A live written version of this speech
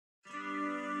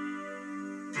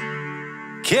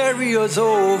carry us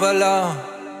over, Lord.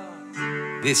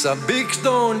 This a big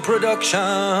stone production,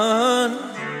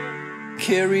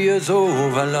 carry us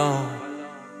over, Lord.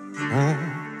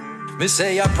 Me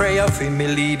say a prayer for me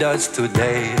leaders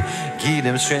today. Give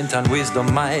them strength and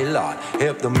wisdom, my Lord.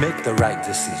 Help them make the right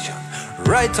decision.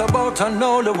 Right about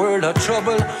now the world of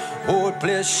trouble. Hold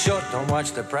place shut and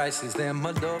watch the prices, them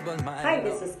a double, my Hi,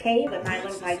 this is Kay with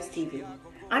Island Vibes TV.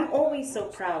 I'm always so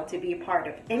proud to be a part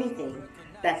of anything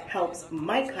that helps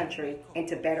my country and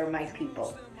to better my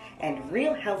people. And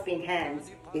Real Helping Hands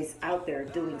is out there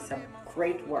doing some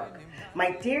great work.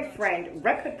 My dear friend,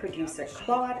 record producer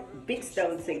Claude Big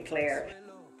Stone Sinclair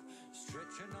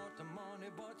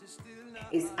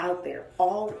is out there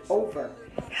all over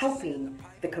helping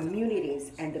the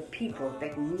communities and the people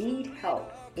that need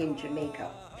help in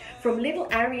Jamaica. From little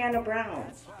Ariana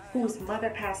Brown, whose mother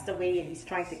passed away and he's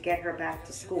trying to get her back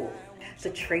to school, to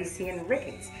Tracy and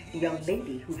Ricketts, the young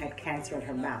lady who had cancer in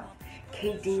her mouth,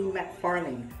 Kadeen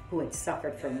McFarlane, who had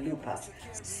suffered from lupus.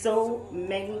 So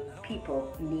many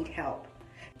people need help.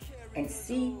 And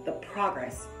see the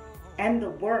progress and the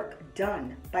work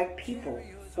done by people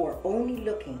who are only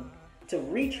looking to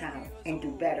reach out and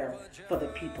do better for the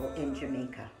people in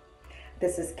Jamaica.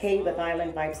 This is Kay with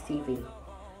Island Vibes TV.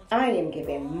 I am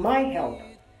giving my help,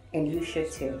 and you should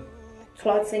too.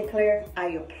 Claude Sinclair, I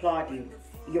applaud you.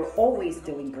 You're always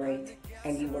doing great,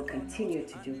 and you will continue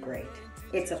to do great.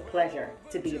 It's a pleasure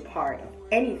to be a part of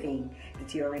anything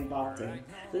that you're involved in.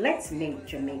 Let's make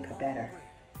Jamaica better.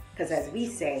 Because as we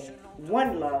say,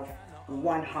 one love,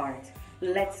 one heart.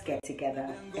 Let's get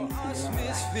together and feel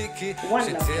alright.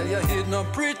 One love. Tell you it's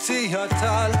not pretty at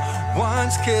all.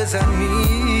 Wants, cares and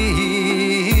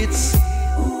needs.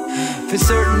 For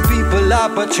certain people,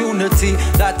 opportunity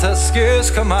that a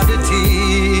scarce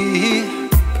commodity.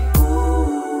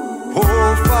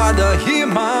 Oh, Father, hear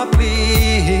my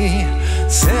plea.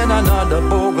 Send another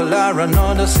Bogle or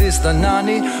another Sister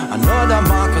Nanny, another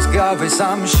Marcus Garvey,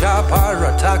 Sam Sharp or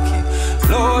Ataki.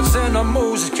 Lord, send a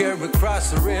Moses carry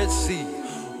across the Red Sea.